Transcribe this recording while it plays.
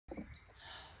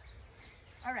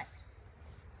All right.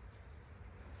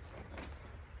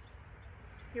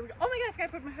 Here we go. Oh my God, I forgot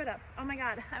to put my hood up. Oh my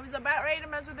God, I was about ready to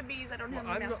mess with the bees. I don't have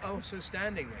my mask. I'm also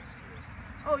standing next to you.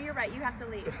 Oh, you're right. You have to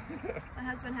leave. My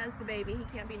husband has the baby. He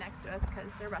can't be next to us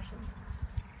because they're Russians.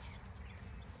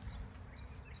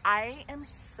 I am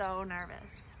so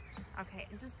nervous. Okay,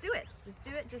 just do it. Just do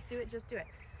it. Just do it. Just do it.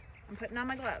 I'm putting on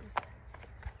my gloves.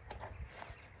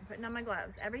 I'm putting on my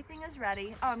gloves. Everything is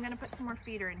ready. Oh, I'm going to put some more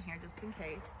feeder in here just in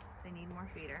case they need more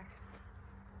feeder.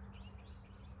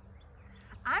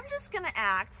 I'm just going to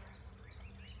act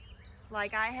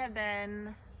like I have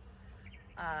been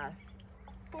a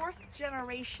 4th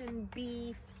generation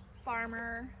bee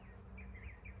farmer.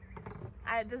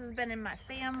 This has been in my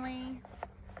family.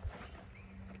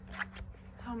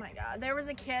 Oh my God. There was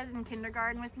a kid in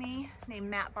kindergarten with me named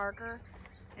Matt Barker,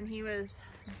 and he was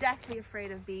deathly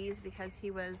afraid of bees because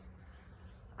he was,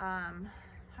 how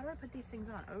do I put these things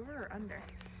on, over or under?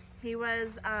 He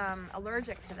was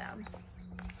allergic to them.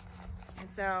 And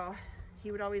so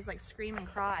he would always like scream and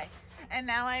cry. And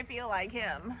now I feel like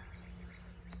him.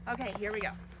 Okay, here we go.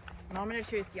 Moment of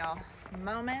truth, y'all.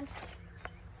 Moment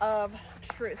of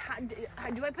truth.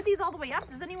 Do I put these all the way up?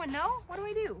 Does anyone know? What do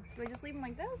I do? Do I just leave them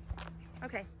like this?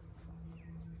 Okay.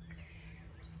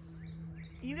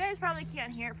 You guys probably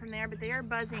can't hear it from there, but they are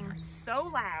buzzing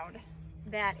so loud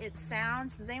that it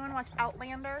sounds. Does anyone watch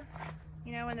Outlander?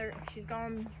 You know, when she's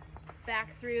going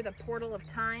back through the portal of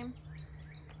time.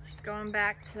 She's going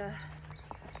back to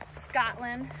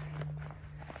Scotland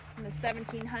in the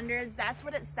 1700s. That's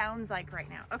what it sounds like right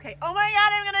now. Okay. Oh my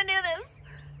God, I'm gonna do this.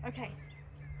 Okay.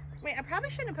 Wait, I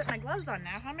probably shouldn't have put my gloves on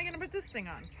now. How am I gonna put this thing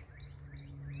on?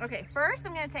 Okay, first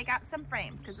I'm gonna take out some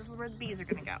frames because this is where the bees are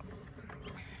gonna go.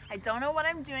 I don't know what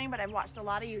I'm doing, but I've watched a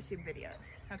lot of YouTube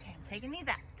videos. Okay, I'm taking these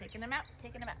out, taking them out,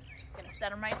 taking them out. I'm gonna set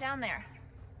them right down there.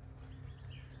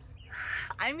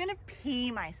 I'm gonna pee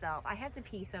myself. I have to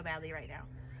pee so badly right now.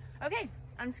 Okay,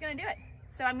 I'm just gonna do it.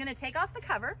 So I'm gonna take off the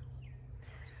cover.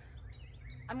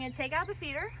 I'm gonna take out the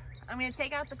feeder. I'm gonna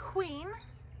take out the queen.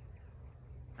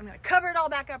 I'm gonna cover it all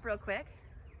back up real quick.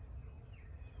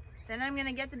 Then I'm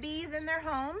gonna get the bees in their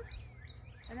home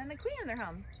and then the queen in their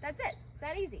home. That's it, it's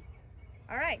that easy.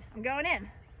 All right, I'm going in.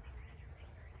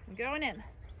 I'm going in.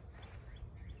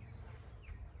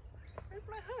 Where's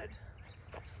my hood?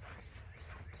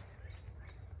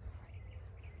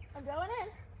 I'm going in.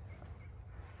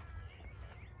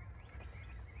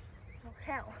 Oh,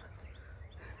 hell.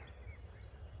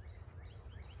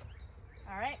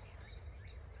 All right.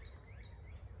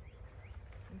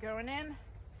 I'm going in.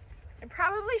 I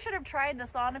probably should have tried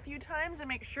this on a few times to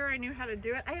make sure I knew how to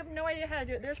do it. I have no idea how to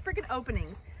do it. There's freaking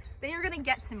openings. They are gonna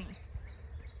get to me.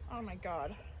 Oh my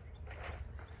God.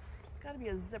 There's gotta be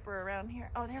a zipper around here.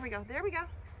 Oh, there we go, there we go.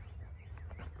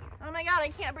 Oh my God, I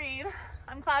can't breathe.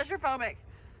 I'm claustrophobic.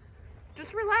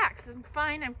 Just relax, I'm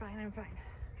fine, I'm fine, I'm fine.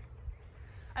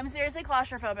 I'm seriously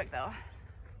claustrophobic though.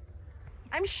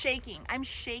 I'm shaking, I'm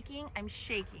shaking, I'm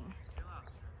shaking.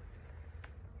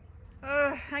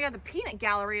 I got the peanut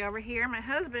gallery over here. My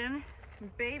husband,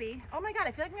 baby. Oh my God,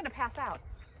 I feel like I'm gonna pass out.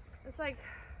 It's like,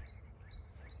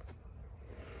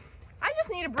 I just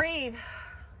need to breathe.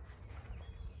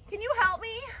 Can you help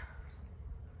me?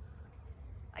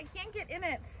 I can't get in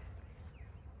it.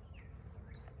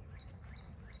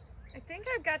 I think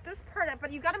I've got this part up,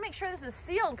 but you gotta make sure this is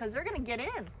sealed because they're gonna get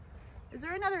in. Is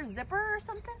there another zipper or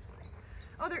something?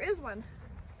 Oh, there is one.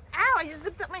 Ow, I just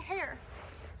zipped up my hair.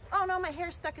 Oh no, my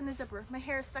hair's stuck in the zipper. My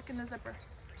hair is stuck in the zipper.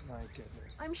 My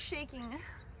goodness. I'm shaking.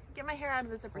 Get my hair out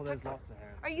of the zipper. Oh, there's lots of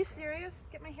hair. Are you serious?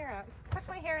 Get my hair out. Tuck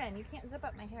my hair in. You can't zip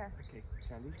up my hair. Okay,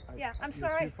 Sandy. Yeah, I'm you're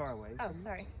sorry. Too far away. Oh,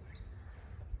 sorry.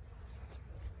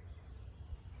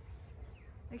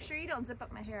 Make sure you don't zip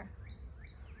up my hair.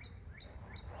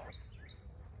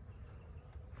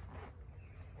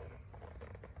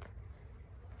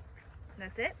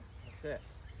 That's it? That's it.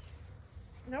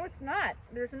 No, it's not.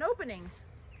 There's an opening.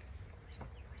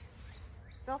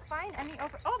 They'll find any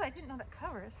open. Oh, I didn't know that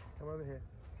covers. Come over here.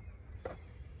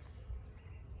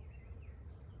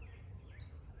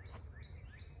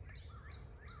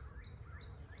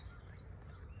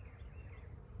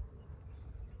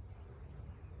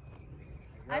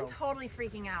 I'm totally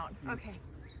freaking out. Okay.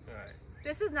 All right.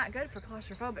 This is not good for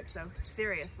claustrophobics though,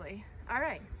 seriously. All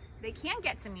right, they can't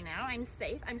get to me now. I'm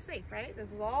safe, right? This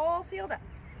is all sealed up.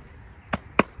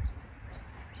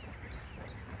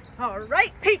 All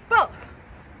right, people.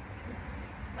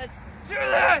 Let's do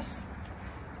this.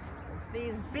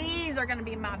 These bees are gonna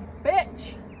be my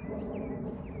bitch.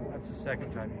 That's the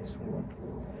second time you swore.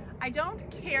 I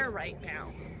don't care right now.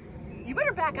 You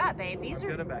better back up, babe. These I'm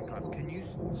are... gonna back up. Can you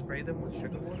spray them with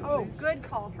sugar water, Oh, please? good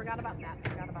call. Forgot about that.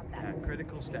 Yeah,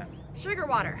 critical step. Sugar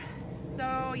water.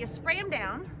 So you spray them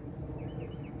down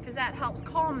because that helps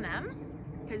calm them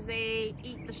because they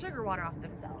eat the sugar water off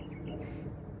themselves.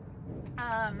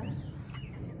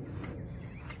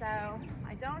 So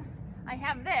I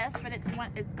have this, but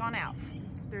it's gone out.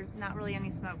 There's not really any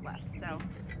smoke left. So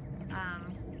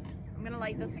I'm gonna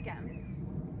light this again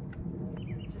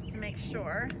just to make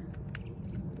sure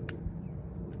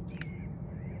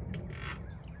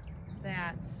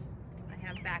that I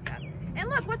have backup. And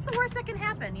look, what's the worst that can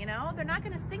happen, you know? They're not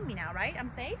gonna sting me now, right? I'm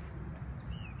safe?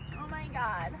 Oh my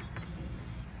God.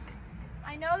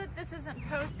 I know that this isn't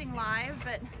posting live,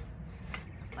 but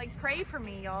like, pray for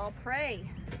me, y'all, pray.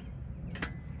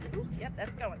 Ooh, yep,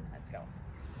 that's going, let's go.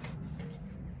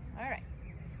 All right,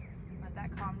 let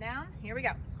that calm down. Here we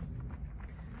go.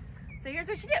 So here's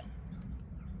what you do.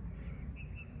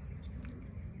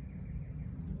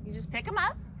 You just pick them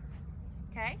up,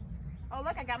 okay? Oh,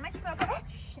 look, I got my smoker. Oh,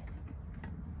 shit.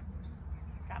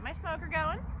 Got my smoker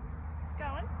going. It's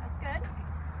going. That's good.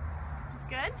 That's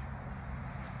good.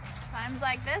 Times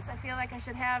like this, I feel like I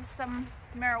should have some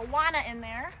marijuana in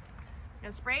there. I'm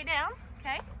gonna spray it down,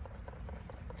 okay?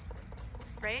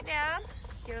 Spray it down.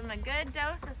 Give them a good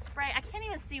dose of spray. I can't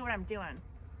even see what I'm doing.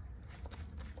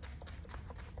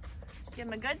 Give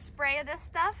them a good spray of this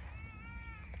stuff.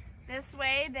 This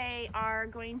way they are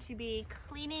going to be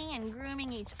cleaning and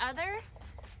grooming each other,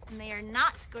 and they are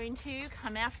not going to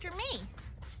come after me.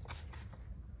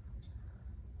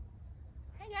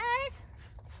 Hey guys.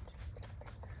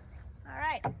 All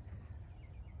right. Do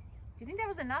you think that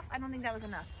was enough? I don't think that was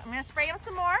enough. I'm gonna spray them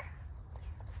some more.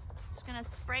 Just gonna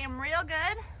spray them real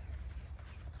good.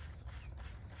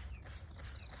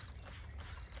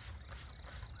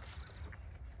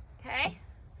 Okay.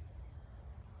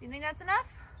 Do you think that's enough?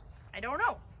 I don't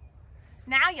know.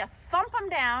 Now you thump them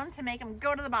down to make them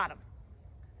go to the bottom.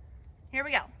 Here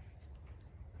we go.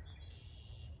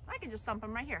 I can just thump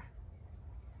them right here.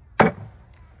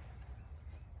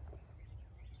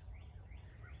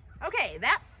 Okay,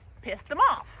 that pissed them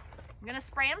off. I'm gonna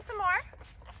spray them some more.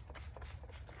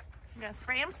 I'm gonna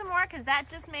spray them some more because that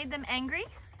just made them angry.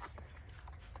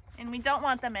 And we don't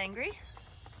want them angry.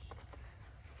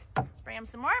 Spray them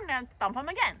some more. I'm gonna thump them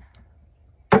again.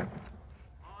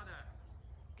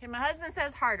 Okay, my husband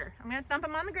says harder. I'm gonna thump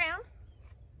him on the ground.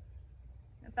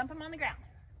 I'm gonna thump him on the ground.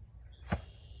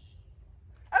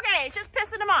 Okay, it's just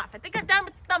pissing him off. I think I'm done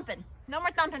with thumping. No more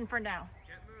thumping for now.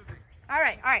 Get moving. All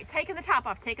right, taking the top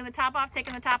off, taking the top off,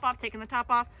 taking the top off, taking the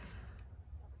top off.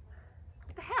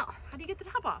 What the hell? How do you get the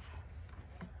top off?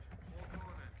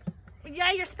 Well,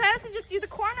 yeah, you're supposed to just do the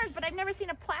corners, but I've never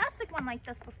seen a plastic one like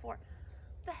this before.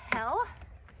 What the hell?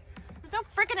 There's no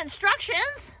freaking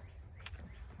instructions.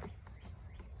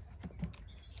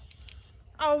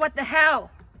 Oh, what the hell?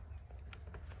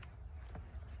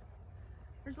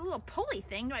 There's a little pulley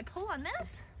thing. Do I pull on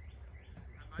this?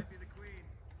 That might be the queen.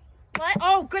 What?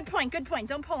 Oh, good point, good point.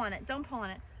 Don't pull on it, don't pull on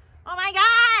it. Oh my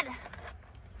God!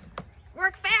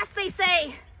 Work fast, they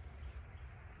say.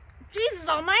 Jesus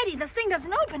almighty, this thing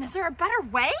doesn't open. Is there a better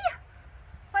way?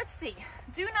 Let's see.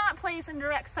 Do not place in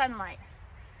direct sunlight.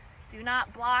 Do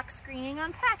not block screening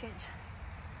on package.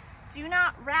 Do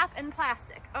not wrap in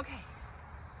plastic. Okay.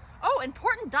 Oh,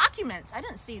 important documents. I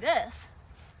didn't see this.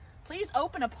 Please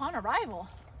open upon arrival.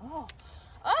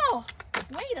 Oh,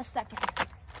 wait a second.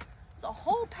 There's a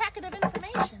whole packet of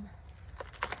information.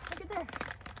 Look at this.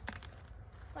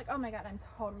 Like, oh my God, I'm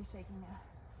totally shaking now.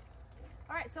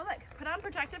 All right, so look, put on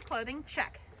protective clothing,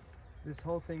 check. This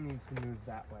whole thing needs to move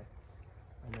that way.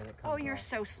 And then it comes Oh, you're off.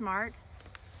 so smart.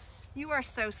 You are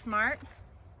so smart.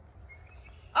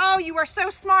 Oh, you are so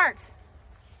smart.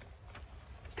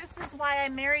 This is why I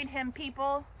married him,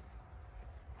 people.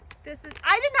 I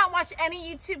did not watch any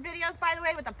YouTube videos, by the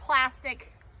way, with a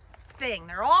plastic thing.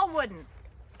 They're all wooden.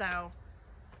 So,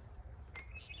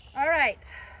 all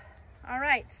right.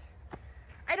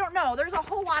 I don't know. There's a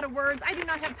whole lot of words. I do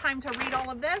not have time to read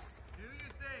all of this. Do your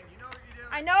thing. You know what you're doing.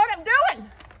 I know what I'm doing.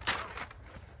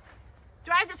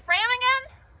 Do I have to spray them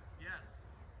again? Yes.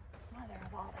 Mother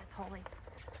of all that's holy.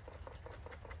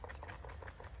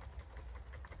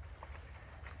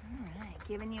 All right,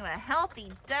 giving you a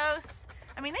healthy dose.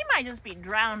 I mean, they might just be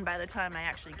drowned by the time I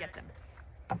actually get them.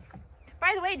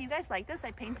 By the way, do you guys like this?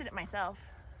 I painted it myself.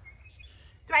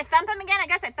 Do I thump them again? I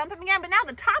guess I thump them again, but now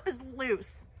the top is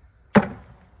loose.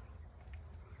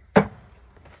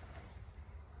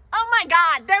 Oh my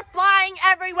God, they're flying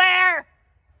everywhere.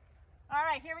 All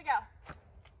right, here we go.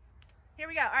 Here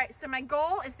we go. All right, so my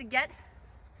goal is to get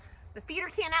the feeder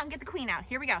can out and get the queen out.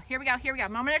 Here we go.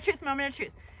 Moment of truth, moment of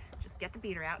truth. Just get the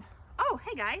beater out. Oh,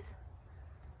 hey guys.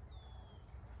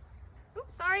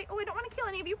 Oops, sorry. Oh, I don't want to kill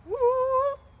any of you.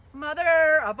 Woo!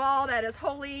 Mother of all that is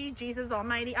holy, Jesus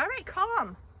Almighty. All right,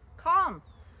 calm, calm,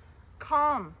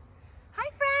 calm. Hi,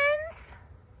 friends.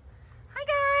 Hi,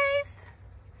 guys.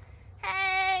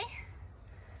 Hey.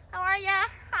 How are ya?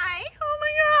 Hi. Oh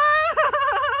my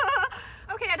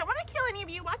God. Okay, I don't want to kill any of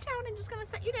you. Watch out. I'm just going to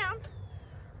set you down.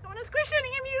 I don't want to squish any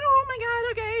of you. Oh my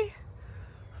God. Okay.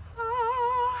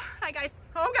 Oh, hi guys.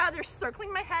 Oh God, they're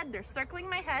circling my head. They're circling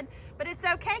my head, but it's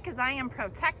okay because I am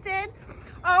protected.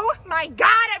 Oh my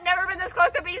God, I've never been this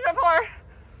close to bees before.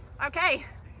 Okay.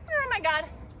 Oh my God,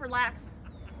 relax.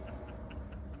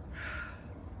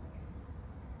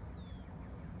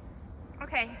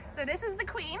 Okay, so this is the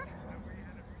queen.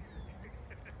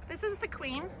 This is the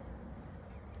queen.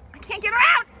 I can't get her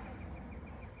out.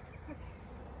 Okay.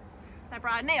 So I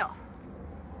brought a nail.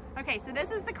 Okay, so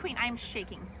this is the queen. I'm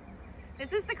shaking.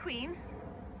 This is the queen.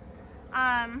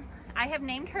 I have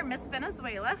named her Miss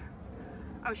Venezuela.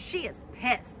 Oh, she is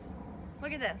pissed.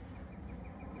 Look at this.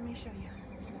 Let me show you.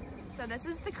 So this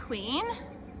is the queen.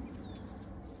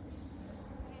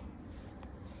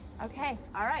 Okay,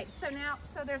 all right. So now,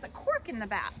 there's a cork in the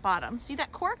bottom. See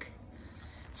that cork?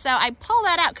 So I pull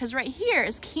that out because right here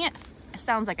is can't. It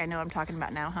sounds like I know what I'm talking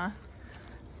about now, huh?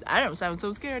 I don't sound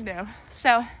so scared now.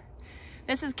 So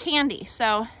this is candy.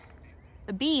 So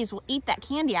the bees will eat that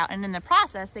candy out, and in the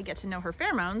process, they get to know her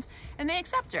pheromones and they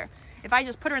accept her. If I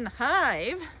just put her in the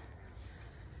hive,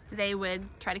 they would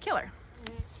try to kill her.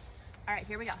 All right,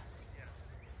 here we go.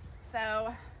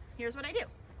 So here's what I do.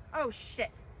 Oh,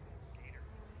 shit.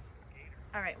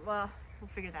 All right, well, we'll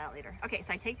figure that out later. Okay,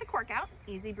 so I take the cork out,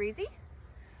 easy breezy.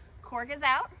 Cork is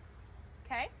out,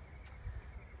 okay.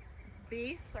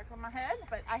 Bee circling my head,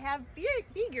 but I have bee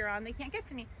gear on, they can't get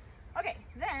to me. Okay,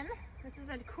 then, this is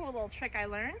a cool little trick I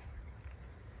learned.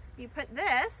 You put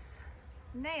this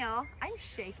nail, I'm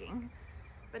shaking,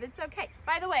 but it's okay.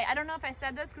 By the way, I don't know if I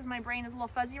said this because my brain is a little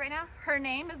fuzzy right now. Her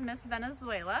name is Miss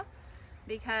Venezuela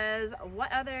because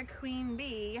what other queen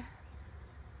bee,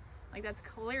 like that's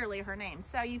clearly her name.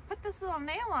 So you put this little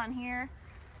nail on here,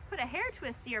 put a hair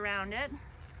twisty around it,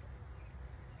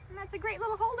 and that's a great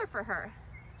little holder for her.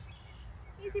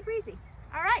 Easy breezy.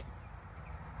 All right,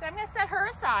 so I'm gonna set her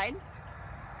aside.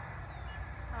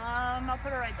 I'll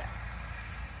put her right there.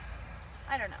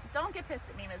 I don't know. Don't get pissed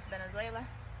at me, Miss Venezuela.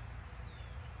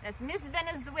 That's Miss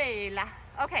Venezuela.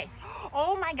 Okay.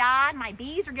 Oh my God, my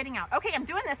bees are getting out. Okay, I'm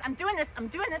doing this. I'm doing this. I'm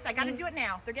doing this. I gotta do it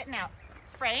now. They're getting out.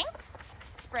 Spraying.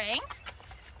 Spraying.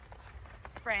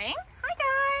 Spraying. Hi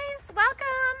guys.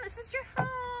 Welcome. This is your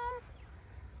home.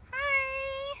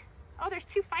 Hi. Oh, there's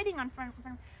two fighting on front.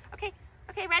 Okay.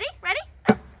 Okay, ready? Ready?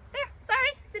 Oh, there.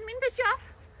 Sorry. Didn't mean to piss you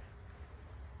off.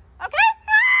 Okay.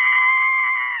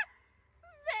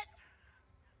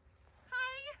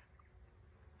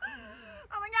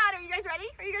 Are you guys ready?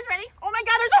 Are you guys ready? Oh my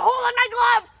God, there's a hole in my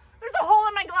glove! There's a hole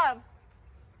in my glove!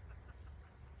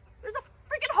 There's a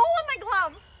freaking hole in my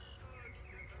glove!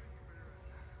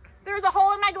 There's a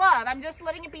hole in my glove. I'm just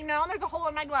letting it be known there's a hole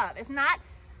in my glove. It's not,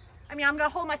 I mean, I'm gonna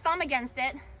hold my thumb against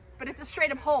it, but it's a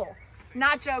straight up hole.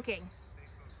 Not joking.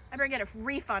 I better get a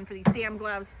refund for these damn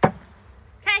gloves.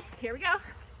 Okay, here we go. I'm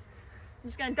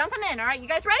just gonna dump them in, all right? You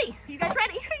guys ready? You guys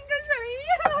ready? You guys ready?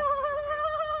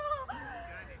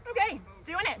 Okay,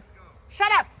 doing it.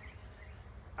 Shut up.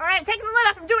 All right, taking the lid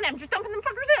off. I'm doing it. I'm just dumping them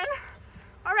fuckers in.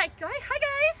 All right, hi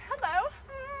guys. Hello.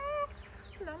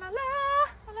 La la la,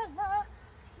 la la la,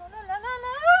 la la la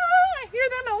la. I hear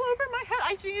them all over my head.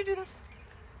 I need to do this.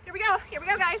 Here we go. Here we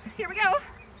go, guys. Here we go.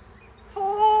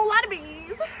 Whole lot of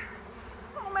bees.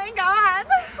 Oh my God.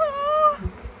 Oh.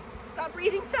 Stop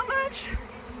breathing so much.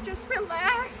 Just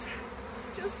relax.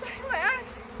 Just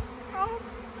relax. Oh.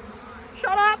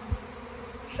 Shut up.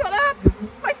 Shut up!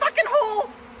 My fucking hole!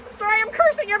 I'm sorry I'm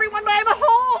cursing everyone, but I have a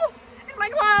hole in my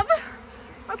glove.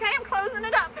 Okay, I'm closing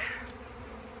it up.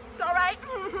 It's all right.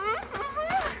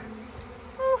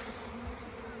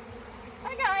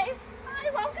 Hi guys. Hi,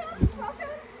 welcome. Welcome.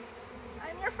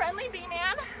 I'm your friendly bee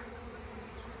man.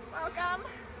 Welcome.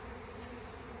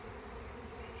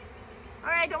 All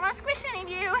right, don't want to squish any of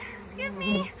you. Excuse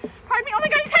me. Pardon me. Oh my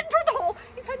God, he's heading toward the hole.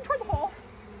 He's heading toward the hole.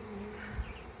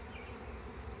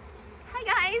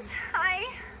 Hi guys, hi,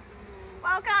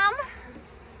 welcome,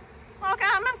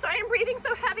 welcome. I'm sorry I'm breathing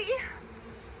so heavy.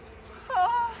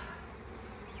 Oh,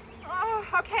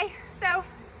 okay, so,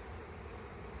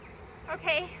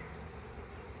 okay,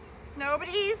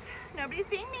 nobody's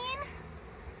being mean.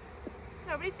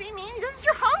 Nobody's being mean. This is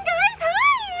your home, guys,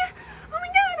 hi. Oh my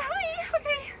God, hi,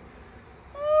 okay.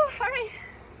 Oh, all right,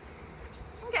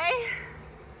 okay.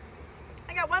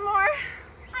 I got one more.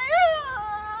 Hi.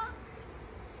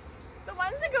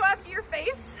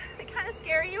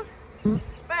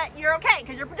 But you're okay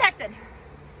because you're protected.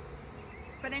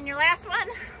 But in your last one,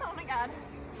 oh my God.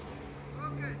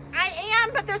 Okay. I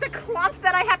am, but there's a clump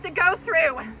that I have to go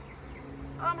through.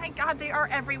 Oh my God, they are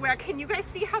everywhere. Can you guys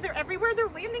see how they're everywhere? They're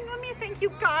landing on me. Thank you,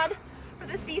 God, for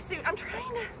this bee suit. I'm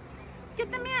trying to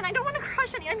get them in. I don't want to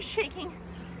crush any. I'm shaking.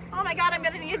 Oh my God, I'm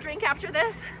gonna need a drink after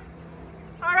this.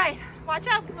 All right, watch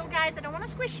out, little guys. I don't want to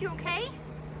squish you, okay?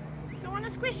 Don't want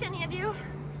to squish any of you.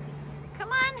 Come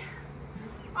on.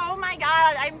 Oh my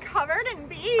God, I'm covered in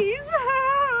bees.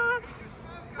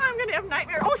 I'm gonna have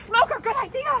nightmares. Oh, smoker, good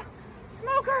idea.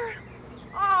 Smoker.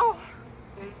 Oh.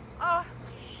 Oh.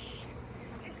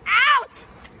 It's out.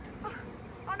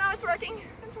 Oh no, it's working.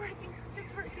 It's working.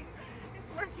 It's working.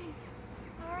 It's working.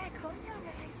 All right, calm down,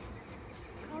 guys.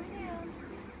 Calm down.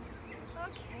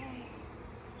 Okay.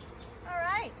 All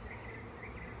right.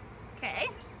 Okay,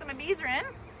 so my bees are in.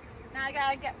 Now I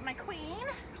gotta get my queen.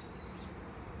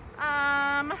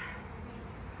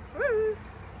 Woo.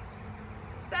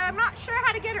 So I'm not sure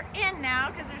how to get her in now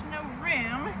because there's no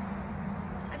room.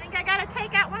 I think I gotta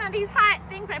take out one of these hot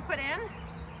things I put in.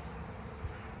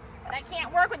 But I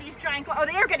can't work with these giant oh,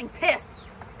 they are getting pissed.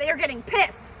 They are getting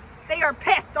pissed. They are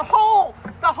pissed. The hole.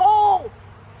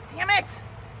 Damn it.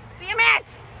 Damn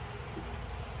it.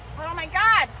 Oh my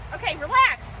God. Okay,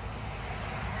 relax.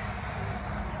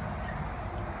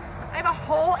 I have a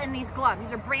hole in these gloves.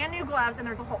 These are brand new gloves and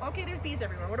there's a hole. Okay, there's bees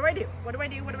everywhere. What do I do? What do I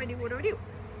do? What do I do? What do I do?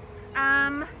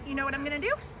 You know what I'm gonna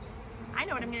do? I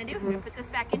know what I'm gonna do. I'm gonna put this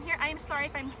back in here. I am sorry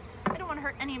if I don't want to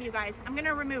hurt any of you guys. I'm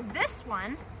gonna remove this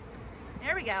one.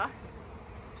 There we go.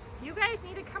 You guys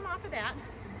need to come off of that.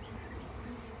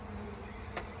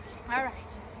 All right,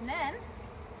 and then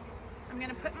I'm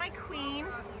gonna put my queen.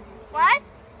 What?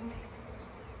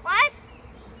 What?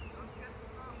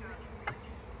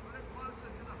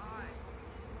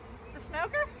 The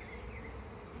smoker?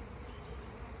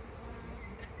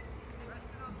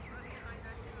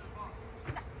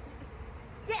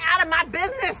 Get out of my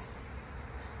business!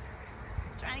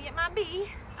 Trying to get my bee.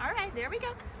 All right, there we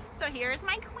go. So here's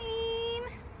my queen.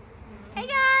 Hey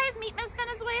guys, meet Miss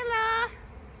Venezuela.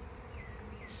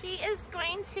 She is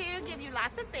going to give you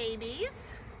lots of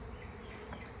babies.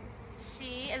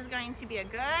 She is going to be a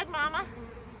good mama.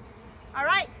 All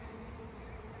right.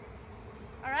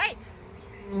 All right.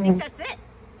 I think that's it.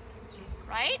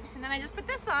 Right? And then I just put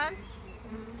this on.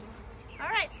 All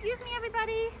right, excuse me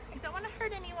everybody. I don't want to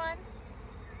hurt anyone.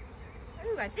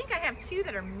 Ooh, I think I have two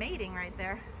that are mating right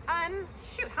there.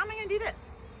 Shoot, how am I gonna do this?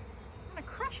 I'm gonna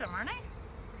crush them, aren't I?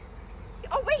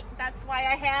 Oh wait, that's why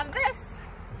I have this.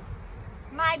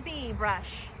 My bee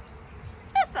brush.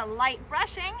 Just a light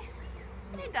brushing,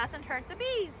 and it doesn't hurt the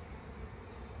bees.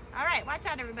 All right, watch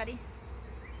out everybody.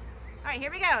 All right,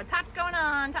 here we go. Top's going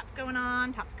on, top's going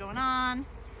on, top's going on.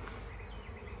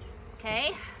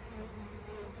 Okay.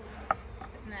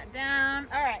 Putting that down.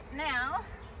 All right, now.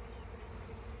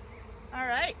 All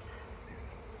right.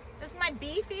 This is my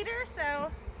bee feeder,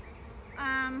 so,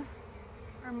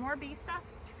 or more bee stuff.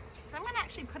 So I'm gonna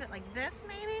actually put it like this,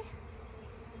 maybe.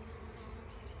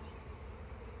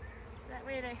 So that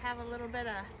way they have a little bit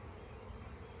of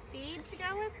feed to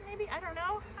go with, maybe. I don't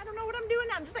know. I don't know what I'm doing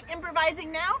now. I'm just like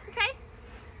improvising now, okay?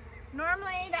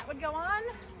 Normally that would go on,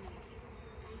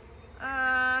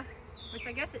 which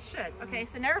I guess it should. Okay,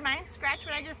 so never mind. Scratch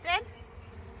what I just did.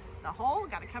 The hole,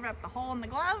 got to cover up the hole in the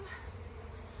glove.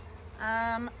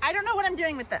 I don't know what I'm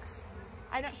doing with this.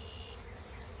 I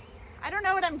don't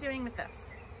know what I'm doing with this.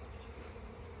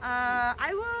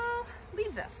 I will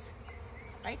leave this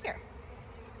right here.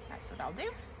 That's what I'll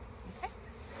do. Okay.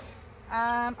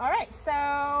 All right,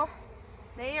 so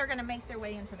they are gonna make their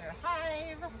way into their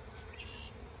hive.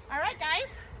 All right,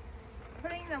 guys,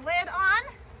 putting the lid on.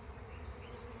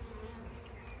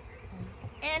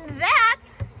 And that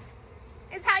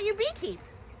is how you beekeep.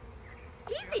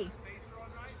 Easy.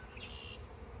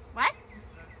 What?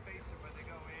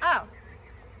 Oh.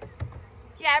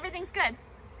 Yeah, everything's good.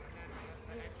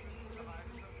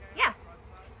 Yeah.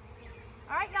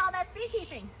 All right, y'all, that's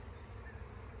beekeeping.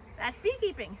 That's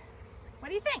beekeeping. What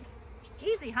do you think?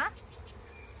 Easy, huh?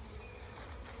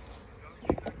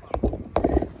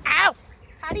 Ow!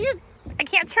 How do you? I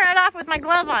can't turn it off with my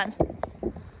glove on.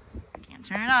 Can't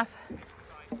turn it off.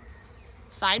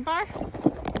 Sidebar?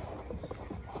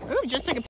 Ooh, just took a